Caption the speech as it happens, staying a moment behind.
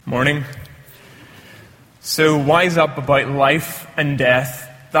Morning. So, wise up about life and death.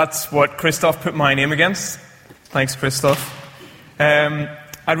 That's what Christoph put my name against. Thanks, Christoph.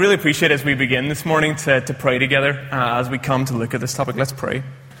 I'd really appreciate as we begin this morning to pray together as we come to look at this topic. Let's pray.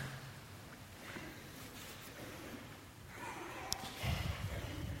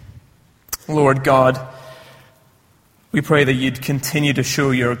 Lord God, we pray that you'd continue to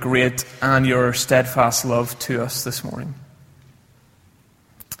show your great and your steadfast love to us this morning.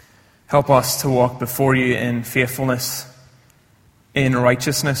 Help us to walk before you in faithfulness, in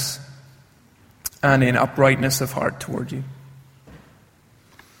righteousness, and in uprightness of heart toward you.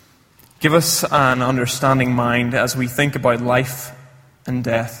 Give us an understanding mind as we think about life and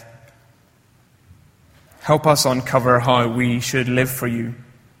death. Help us uncover how we should live for you,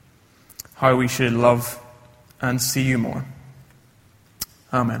 how we should love and see you more.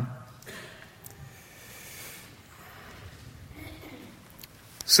 Amen.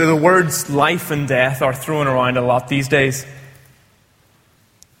 So the words life and death are thrown around a lot these days,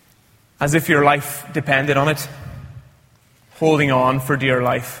 as if your life depended on it, holding on for dear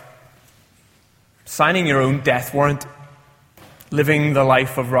life, signing your own death warrant, living the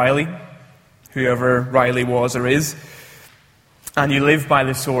life of Riley, whoever Riley was or is, and you live by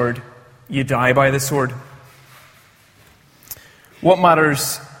the sword, you die by the sword. What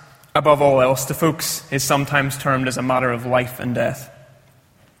matters above all else to folks is sometimes termed as a matter of life and death.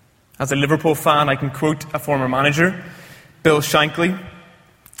 As a Liverpool fan, I can quote a former manager, Bill Shankly.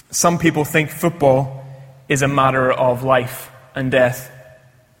 Some people think football is a matter of life and death.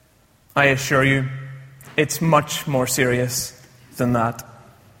 I assure you, it's much more serious than that.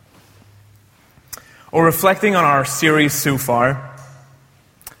 Or reflecting on our series so far,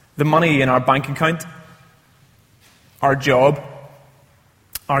 the money in our bank account, our job,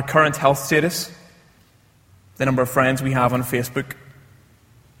 our current health status, the number of friends we have on Facebook,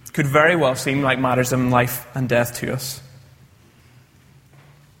 could very well seem like matters of life and death to us.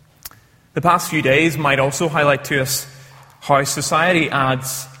 The past few days might also highlight to us how society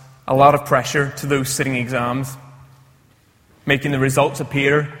adds a lot of pressure to those sitting exams, making the results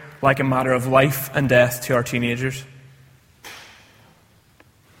appear like a matter of life and death to our teenagers.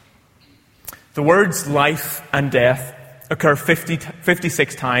 The words life and death occur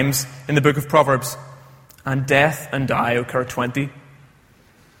 56 times in the book of Proverbs, and death and die occur 20.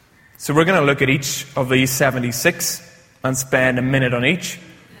 So we're going to look at each of these 76 and spend a minute on each.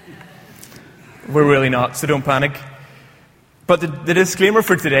 We're really not, so don't panic. But the disclaimer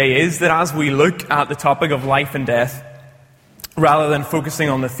for today is that as we look at the topic of life and death, rather than focusing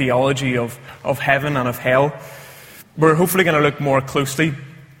on the theology of heaven and of hell, we're hopefully going to look more closely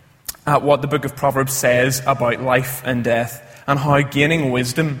at what the book of Proverbs says about life and death and how gaining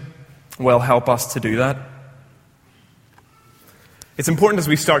wisdom will help us to do that. It's important as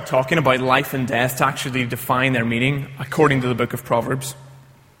we start talking about life and death to actually define their meaning according to the book of Proverbs.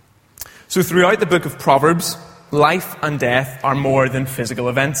 So throughout the book of Proverbs, life and death are more than physical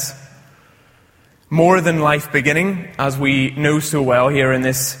events. More than life beginning, as we know so well here in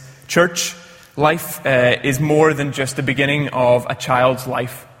this church, life is more than just the beginning of a child's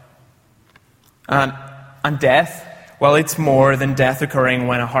life. And death, well, it's more than death occurring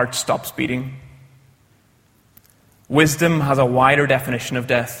when a heart stops beating. Wisdom has a wider definition of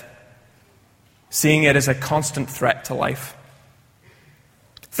death, seeing it as a constant threat to life.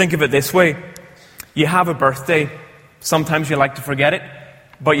 Think of it this way. You have a birthday. Sometimes you like to forget it,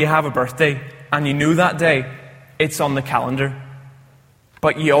 but you have a birthday, and you know that day. It's on the calendar.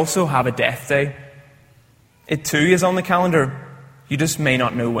 But you also have a death day. It too is on the calendar. You just may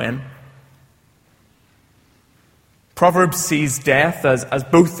not know when. Proverbs sees death as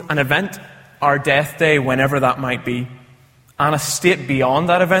both an event, our death day, whenever that might be, and a state beyond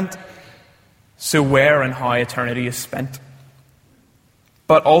that event, so where and how eternity is spent.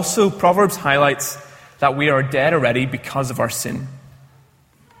 But also, Proverbs highlights that we are dead already because of our sin.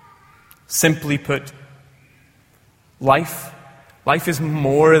 Simply put, life is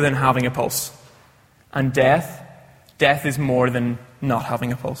more than having a pulse, and death is more than not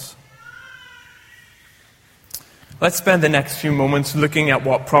having a pulse. Let's spend the next few moments looking at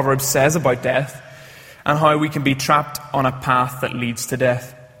what Proverbs says about death and how we can be trapped on a path that leads to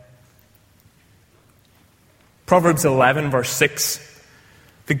death. Proverbs 11, verse 6.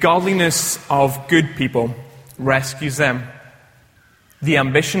 The godliness of good people rescues them. The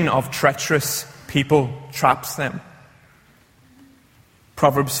ambition of treacherous people traps them.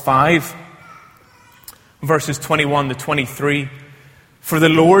 Proverbs 5, verses 21 to 23. For the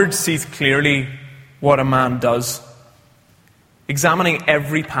Lord sees clearly what a man does, examining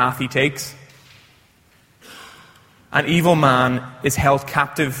every path he takes. An evil man is held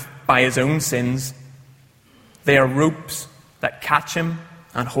captive by his own sins. They are ropes that catch him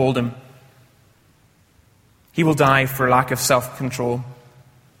and hold him. He will die for lack of self-control.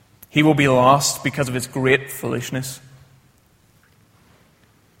 He will be lost because of his great foolishness.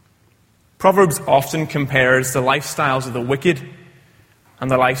 Proverbs often compares the lifestyles of the wicked and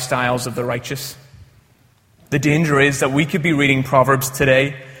the lifestyles of the righteous. The danger is that we could be reading Proverbs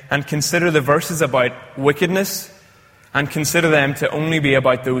today and consider the verses about wickedness and consider them to only be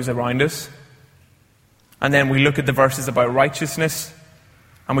about those around us. And then we look at the verses about righteousness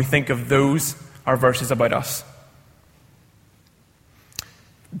and we think of those are verses about us.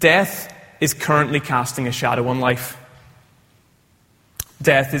 Death is currently casting a shadow on life.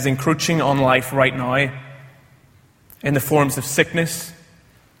 Death is encroaching on life right now in the forms of sickness,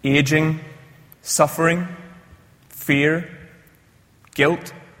 aging, suffering, fear,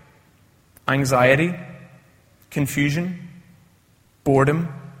 guilt, anxiety, confusion, boredom,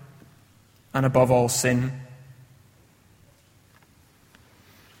 and above all, sin.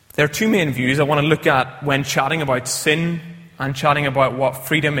 There are two main views I want to look at when chatting about sin and chatting about what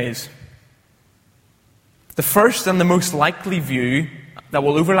freedom is. The first and the most likely view that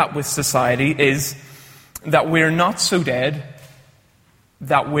will overlap with society is that we're not so dead,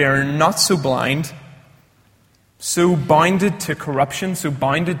 that we're not so blind, so bounded to corruption, so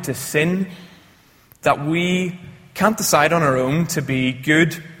bounded to sin, that we can't decide on our own to be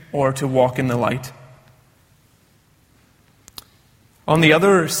good or to walk in the light. On the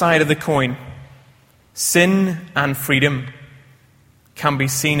other side of the coin, sin and freedom can be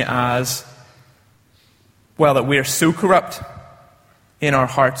seen as, well, that we are so corrupt in our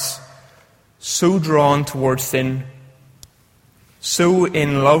hearts, so drawn towards sin, so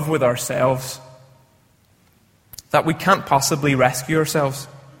in love with ourselves, that we can't possibly rescue ourselves,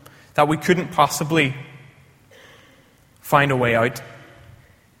 that we couldn't possibly find a way out.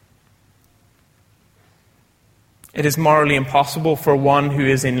 It is morally impossible for one who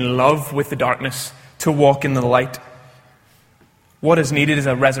is in love with the darkness to walk in the light. What is needed is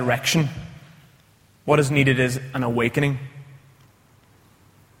a resurrection. What is needed is an awakening.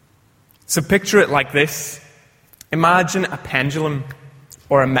 So picture it like this. Imagine a pendulum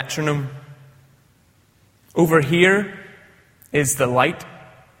or a metronome. Over here is the light,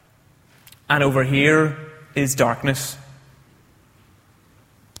 and over here is darkness.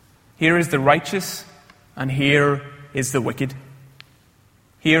 Here is the righteous, and here is the wicked.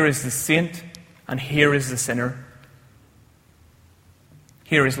 Here is the saint, and here is the sinner.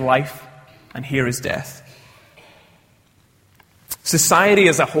 Here is life, and here is death. Society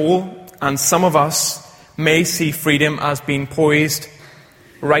as a whole, and some of us, may see freedom as being poised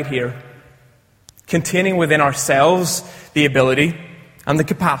right here, containing within ourselves the ability and the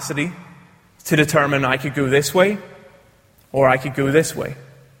capacity to determine I could go this way or I could go this way.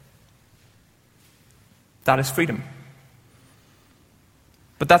 That is freedom.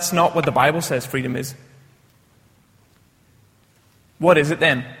 But that's not what the Bible says freedom is. What is it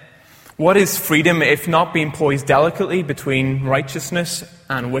then? What is freedom if not being poised delicately between righteousness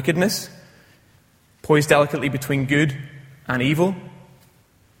and wickedness? Poised delicately between good and evil?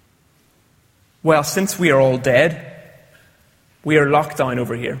 Well, since we are all dead, we are locked down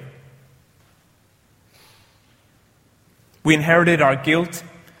over here. We inherited our guilt,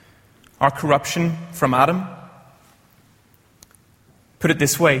 our corruption from Adam. Put it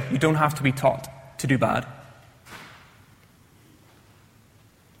this way, you don't have to be taught to do bad.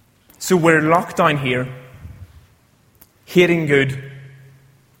 So we're locked down here, hating good,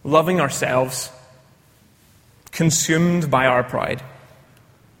 loving ourselves, consumed by our pride.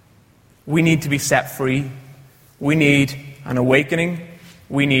 We need to be set free. We need an awakening.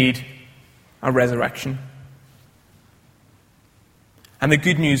 We need a resurrection. And the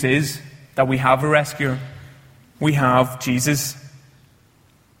good news is that we have a rescuer. We have Jesus.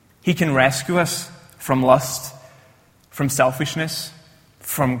 He can rescue us from lust, from selfishness,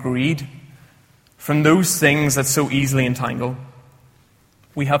 from greed, from those things that so easily entangle.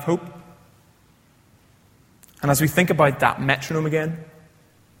 We have hope. And as we think about that metronome again,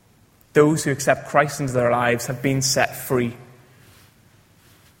 those who accept Christ into their lives have been set free.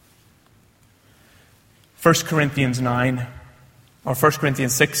 1 Corinthians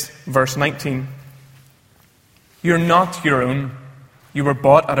 6, verse 19. You're not your own. You were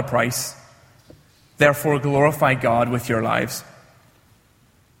bought at a price. Therefore glorify God with your lives.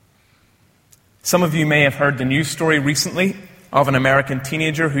 Some of you may have heard the news story recently of an American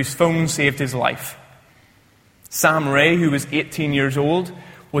teenager whose phone saved his life. Sam Ray, who was 18 years old,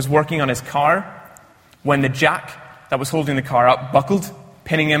 was working on his car when the jack that was holding the car up buckled,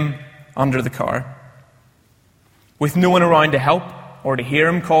 pinning him under the car. with no one around to help or to hear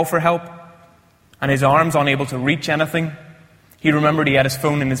him call for help, and his arms unable to reach anything, he remembered he had his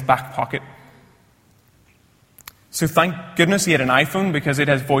phone in his back pocket. So thank goodness he had an iPhone, because it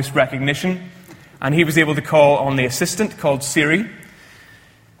has voice recognition, and he was able to call on the assistant called Siri.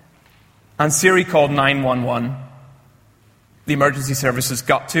 And Siri called 911. The emergency services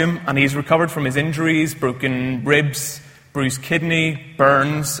got to him, and he's recovered from his injuries, broken ribs, bruised kidney,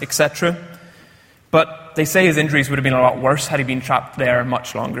 burns, etc. But they say his injuries would have been a lot worse had he been trapped there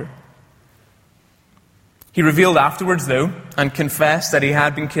much longer. He revealed afterwards, though, and confessed that he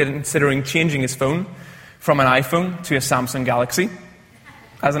had been considering changing his phone from an iPhone to a Samsung Galaxy.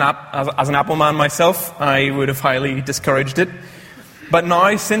 As an Apple man myself, I would have highly discouraged it. But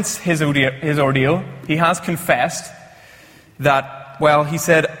now, since his ordeal, he has confessed that, well, he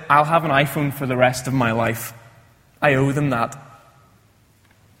said, I'll have an iPhone for the rest of my life. I owe them that.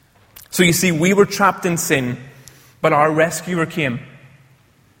 So you see, we were trapped in sin, but our rescuer came,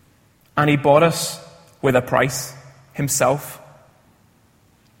 and he bought us with a price, himself.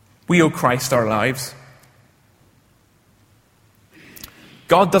 We owe Christ our lives.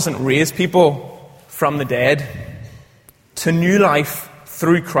 God doesn't raise people from the dead to new life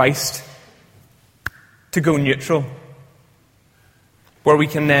through Christ to go neutral, where we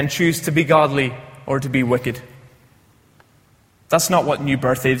can then choose to be godly or to be wicked. That's not what new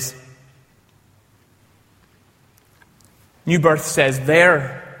birth is. New birth says,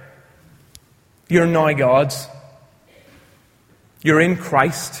 there, you're now God's. You're in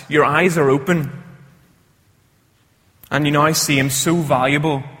Christ. Your eyes are open. And you now see Him so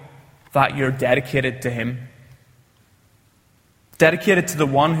valuable that you're dedicated to Him. Dedicated to the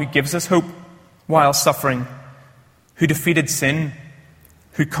one who gives us hope while suffering, who defeated sin,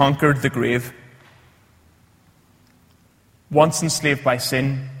 who conquered the grave. Once enslaved by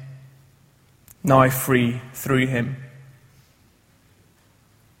sin, now free through Him.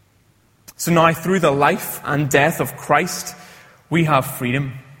 So now, through the life and death of Christ, we have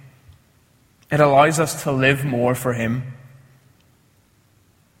freedom. It allows us to live more for Him.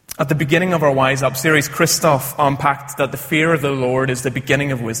 At the beginning of our Wise Up series, Christoph unpacked that the fear of the Lord is the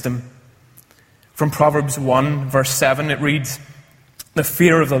beginning of wisdom. From Proverbs 1, verse 7, it reads, the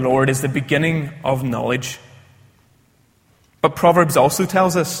fear of the Lord is the beginning of knowledge. But Proverbs also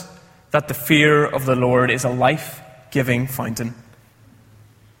tells us that the fear of the Lord is a life-giving fountain.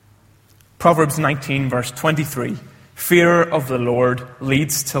 Proverbs 19, verse 23, fear of the Lord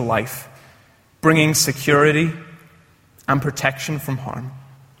leads to life, bringing security and protection from harm.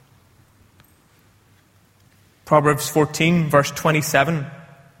 Proverbs 14, verse 27,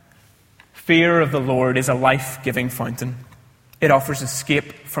 fear of the Lord is a life-giving fountain. It offers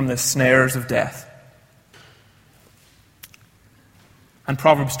escape from the snares of death. And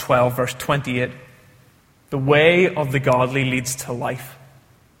Proverbs 12, verse 28, the way of the godly leads to life.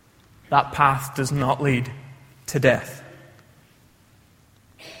 That path does not lead to death.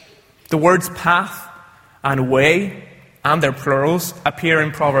 The words path and way and their plurals appear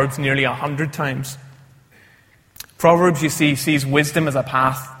in Proverbs nearly 100 times. Proverbs, you see, sees wisdom as a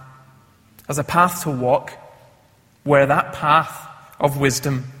path to walk, where that path of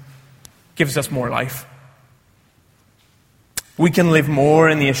wisdom gives us more life. We can live more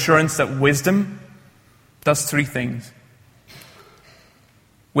in the assurance that wisdom does three things.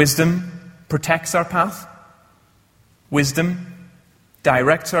 Wisdom protects our path. Wisdom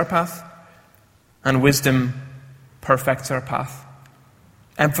directs our path. And wisdom perfects our path.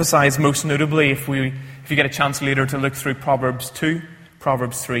 Emphasized most notably if you get a chance later to look through Proverbs 2,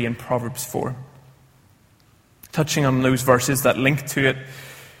 Proverbs 3, and Proverbs 4. Touching on those verses that link to it.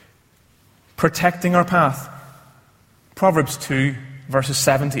 Protecting our path. Proverbs 2, verses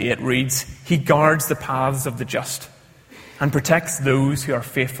 7 to 8 reads, He guards the paths of the just and protects those who are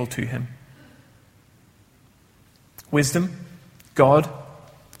faithful to Him. Wisdom, God,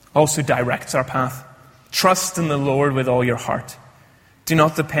 also directs our path. Trust in the Lord with all your heart. Do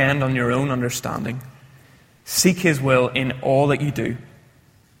not depend on your own understanding. Seek His will in all that you do,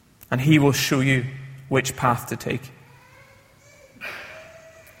 and He will show you which path to take.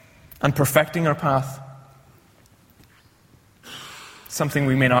 And perfecting our path, something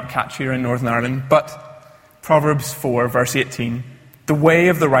we may not catch here in Northern Ireland, but Proverbs 4, verse 18, the way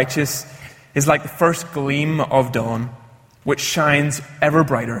of the righteous is like the first gleam of dawn, which shines ever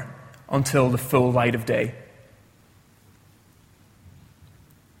brighter until the full light of day.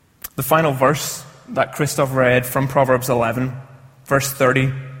 The final verse that Christoph read from Proverbs 11, verse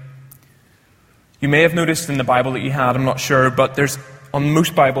 30. You may have noticed in the Bible that you had, I'm not sure, but on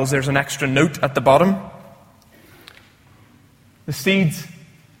most Bibles there's an extra note at the bottom. The seeds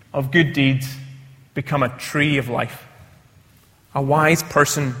of good deeds become a tree of life. A wise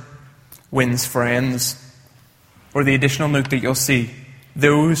person wins friends. Or the additional note that you'll see,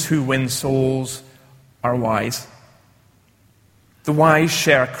 those who win souls are wise. The wise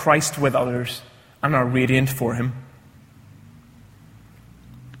share Christ with others and are radiant for him.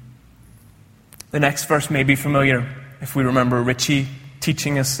 The next verse may be familiar if we remember Richie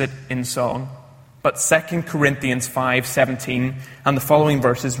teaching us it in song. But 2 Corinthians 5:17 and the following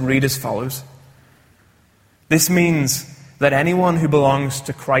verses read as follows. This means that anyone who belongs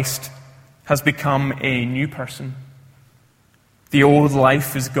to Christ has become a new person. The old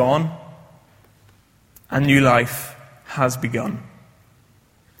life is gone, and new life has begun.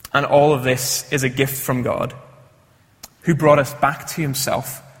 And all of this is a gift from God, who brought us back to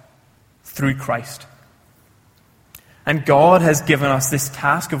himself through Christ. And God has given us this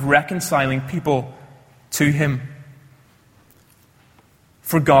task of reconciling people to him.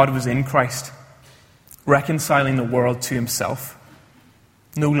 For God was in Christ, reconciling the world to himself,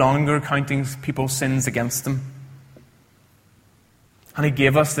 no longer counting people's sins against them. And he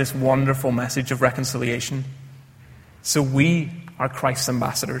gave us this wonderful message of reconciliation. So we are Christ's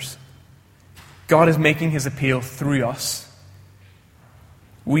ambassadors. God is making his appeal through us.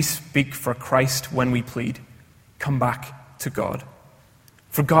 We speak for Christ when we plead, come back to God.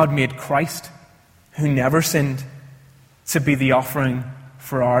 For God made Christ, who never sinned, to be the offering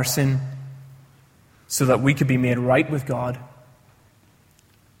for our sin, so that we could be made right with God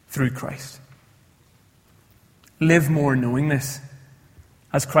through Christ. Live more knowing this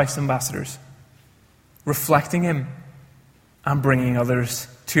as Christ's ambassadors, reflecting him and bringing others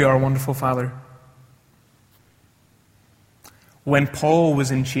to our wonderful Father. When Paul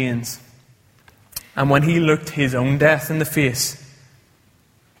was in chains, and when he looked his own death in the face,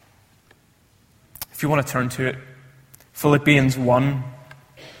 if you want to turn to it, Philippians 1,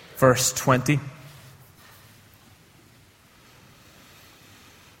 verse 20.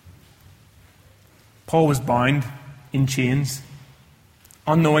 Paul was bound in chains,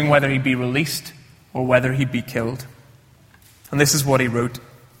 unknowing whether he'd be released or whether he'd be killed. And this is what he wrote,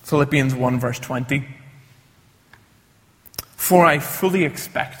 Philippians 1, verse 20. For I fully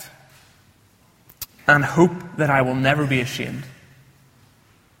expect and hope that I will never be ashamed,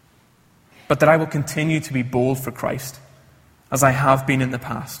 but that I will continue to be bold for Christ, as I have been in the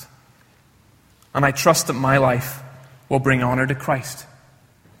past. And I trust that my life will bring honor to Christ,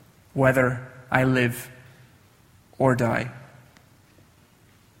 whether I live or die.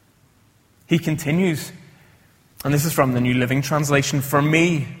 He continues, and this is from the New Living Translation, for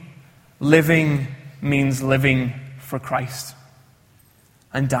me, living means living for Christ,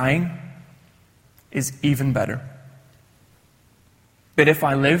 and dying is even better. But if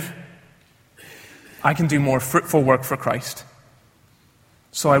I live, I can do more fruitful work for Christ.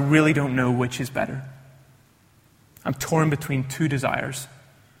 So I really don't know which is better. I'm torn between two desires.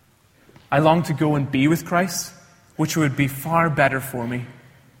 I long to go and be with Christ, which would be far better for me.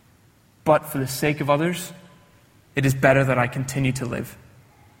 But for the sake of others, it is better that I continue to live.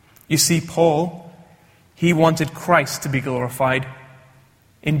 You see, Paul, he wanted Christ to be glorified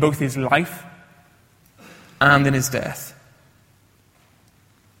in both his life and in his death.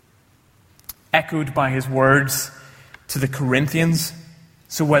 Echoed by his words to the Corinthians,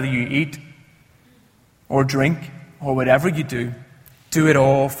 so whether you eat or drink or whatever you do it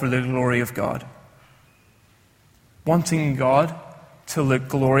all for the glory of God. Wanting God to look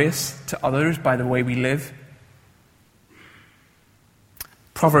glorious to others by the way we live.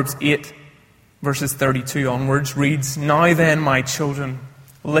 Proverbs 8, verses 32 onwards reads, Now then, my children,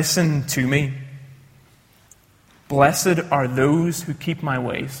 listen to me. Blessed are those who keep my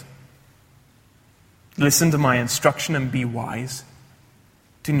ways. Listen to my instruction and be wise.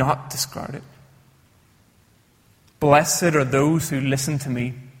 Do not discard it. Blessed are those who listen to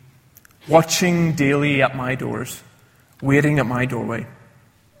me, watching daily at my doors, waiting at my doorway.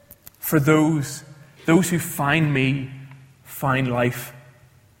 For those who find me find life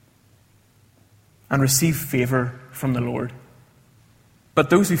and receive favor from the Lord. But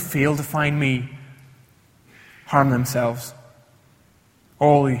those who fail to find me harm themselves.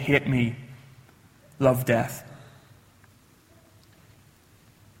 All who hate me love death.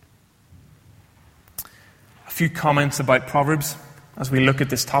 A few comments about Proverbs as we look at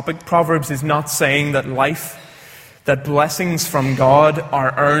this topic. Proverbs is not saying that blessings from God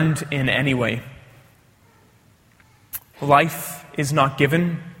are earned in any way. Life is not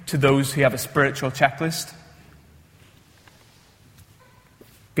given to those who have a spiritual checklist.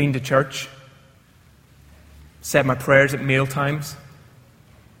 Been to church, said my prayers at meal times.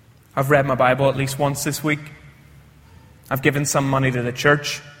 I've read my Bible at least once this week. I've given some money to the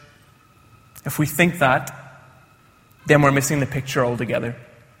church. If we think that, then we're missing the picture altogether.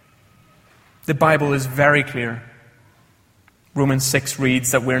 The Bible is very clear. Romans 6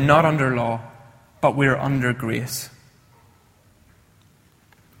 reads that we're not under law, but we're under grace.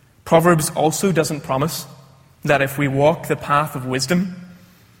 Proverbs also doesn't promise that if we walk the path of wisdom,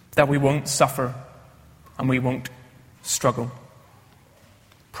 that we won't suffer and we won't struggle.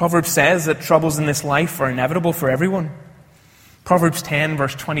 Proverbs says that troubles in this life are inevitable for everyone. Proverbs 10,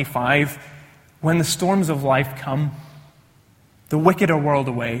 verse 25, when the storms of life come, the wicked are whirled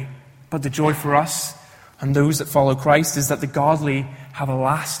away, but the joy for us and those that follow Christ is that the godly have a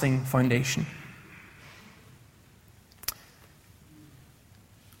lasting foundation.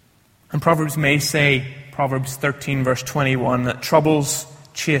 And Proverbs may say, Proverbs 13, verse 21, that troubles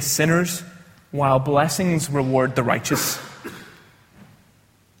chase sinners while blessings reward the righteous.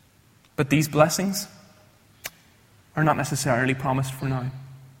 But these blessings are not necessarily promised for now.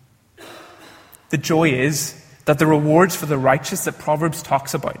 The joy is that the rewards for the righteous that Proverbs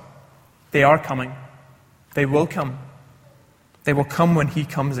talks about, they are coming. They will come. They will come when He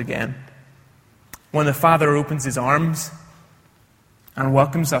comes again. When the Father opens His arms and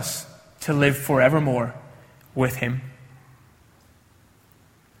welcomes us to live forevermore with Him.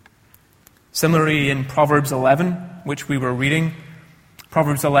 Similarly, in Proverbs 11, which we were reading,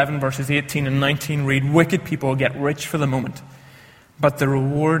 Proverbs 11 verses 18 and 19 read, wicked people get rich for the moment, but the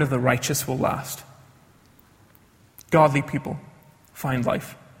reward of the righteous will last. Godly people find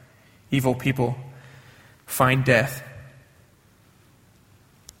life. Evil people find death.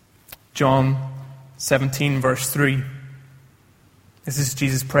 John 17 verse 3. This is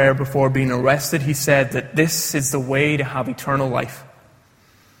Jesus' prayer before being arrested. He said that this is the way to have eternal life.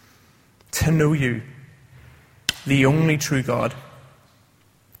 To know you, the only true God,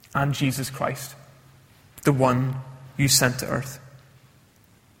 and Jesus Christ, the one you sent to earth.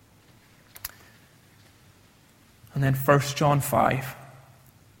 And then 1 John 5.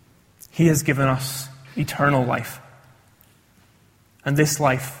 He has given us eternal life. And this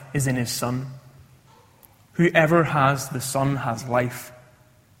life is in His Son. Whoever has the Son has life.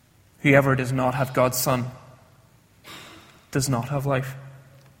 Whoever does not have God's Son does not have life.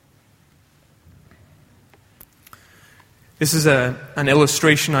 This is an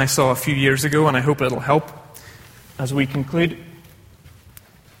illustration I saw a few years ago, and I hope it'll help as we conclude.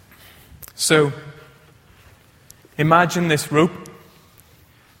 So, imagine this rope.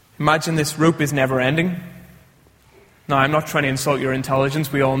 Imagine this rope is never ending. Now, I'm not trying to insult your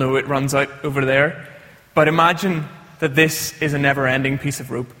intelligence. We all know it runs out over there. But imagine that this is a never-ending piece of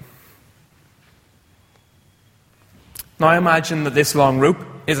rope. Now imagine that this long rope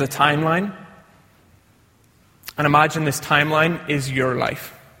is a timeline. And imagine this timeline is your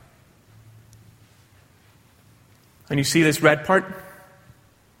life. And you see this red part?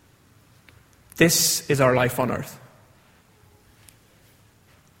 This is our life on earth.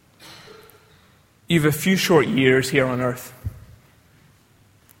 You have a few short years here on earth.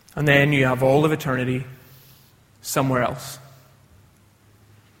 And then you have all of eternity somewhere else.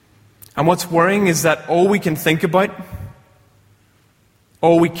 And what's worrying is that all we can think about,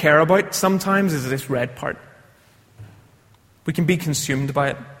 all we care about sometimes is this red part. We can be consumed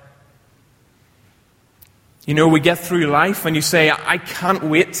by it. You know, we get through life and you say, I can't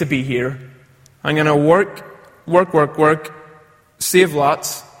wait to be here. I'm going to work, save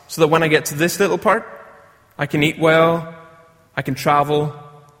lots, so that when I get to this little part, I can eat well, I can travel,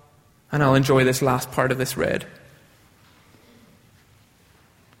 and I'll enjoy this last part of this red.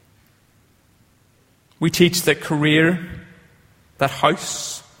 We teach that career, that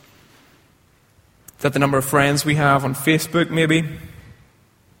house, that the number of friends we have on Facebook maybe,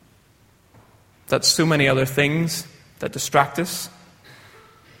 that so many other things that distract us,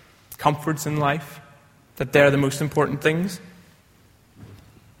 comforts in life, that they're the most important things.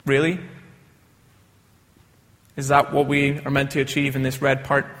 Really? Is that what we are meant to achieve in this red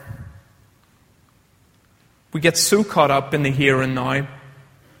part? We get so caught up in the here and now.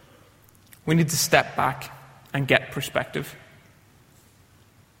 We need to step back and get perspective.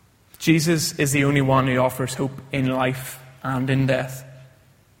 Jesus is the only one who offers hope in life and in death.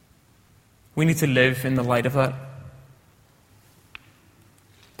 We need to live in the light of that.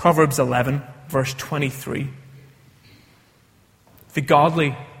 Proverbs 11, verse 23. The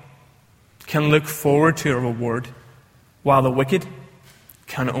godly can look forward to a reward, while the wicked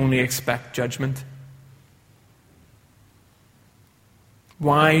can only expect judgment.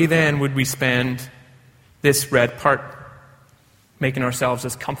 Why then would we spend this red part making ourselves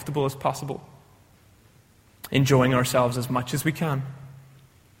as comfortable as possible, enjoying ourselves as much as we can?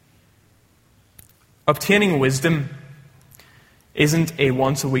 Obtaining wisdom isn't a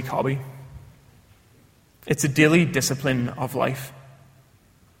once-a-week hobby. It's a daily discipline of life.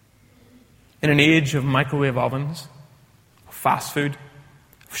 In an age of microwave ovens, of fast food,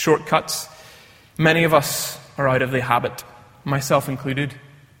 of shortcuts, many of us are out of the habit, myself included,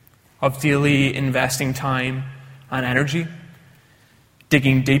 of daily investing time and energy,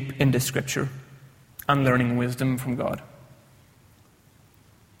 digging deep into Scripture and learning wisdom from God.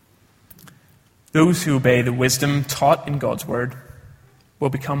 Those who obey the wisdom taught in God's Word will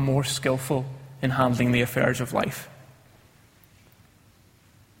become more skillful in handling the affairs of life.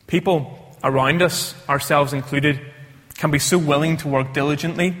 People around us, ourselves included, can be so willing to work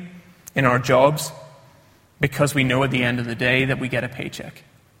diligently in our jobs because we know at the end of the day that we get a paycheck.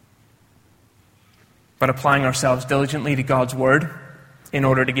 But applying ourselves diligently to God's Word in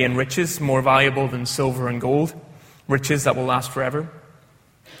order to gain riches more valuable than silver and gold, riches that will last forever,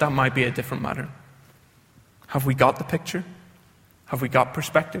 that might be a different matter. Have we got the picture? Have we got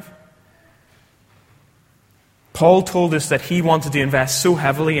perspective? Paul told us that he wanted to invest so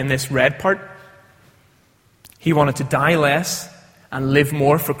heavily in this red part. He wanted to die less and live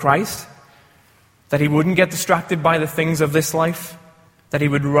more for Christ, that he wouldn't get distracted by the things of this life, that he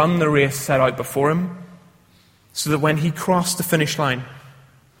would run the race set out before him, so that when he crossed the finish line,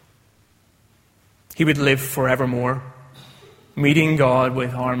 he would live forevermore, meeting God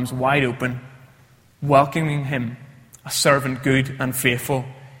with arms wide open, welcoming him, a servant good and faithful,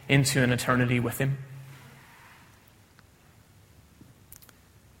 into an eternity with him.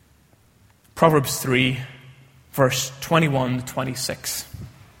 Proverbs 3, verse 21 to 26.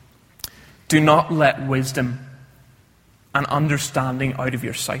 Do not let wisdom and understanding out of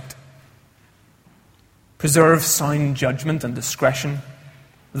your sight. Preserve sound judgment and discretion.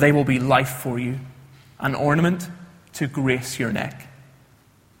 They will be life for you, an ornament to grace your neck.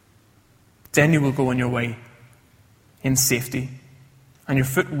 Then you will go on your way in safety, and your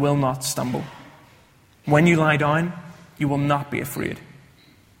foot will not stumble. When you lie down, you will not be afraid.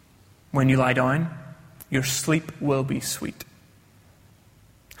 When you lie down, your sleep will be sweet.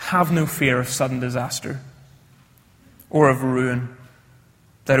 Have no fear of sudden disaster or of ruin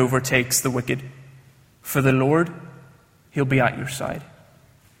that overtakes the wicked. For the Lord, He'll be at your side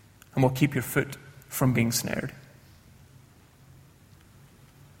and will keep your foot from being snared.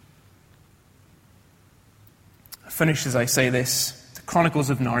 I finish as I say this. The Chronicles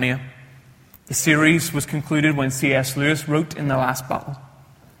of Narnia. The series was concluded when C.S. Lewis wrote in The Last Battle.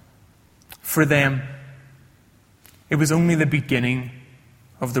 For them, it was only the beginning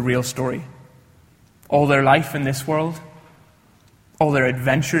of the real story. All their life in this world, all their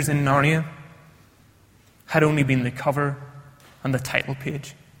adventures in Narnia, had only been the cover and the title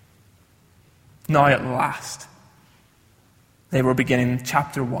page. Now at last, they were beginning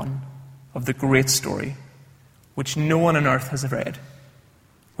chapter 1 of the great story, which no one on earth has read,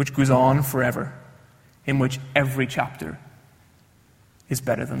 which goes on forever, in which every chapter is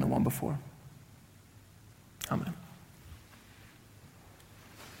better than the one before. Amen.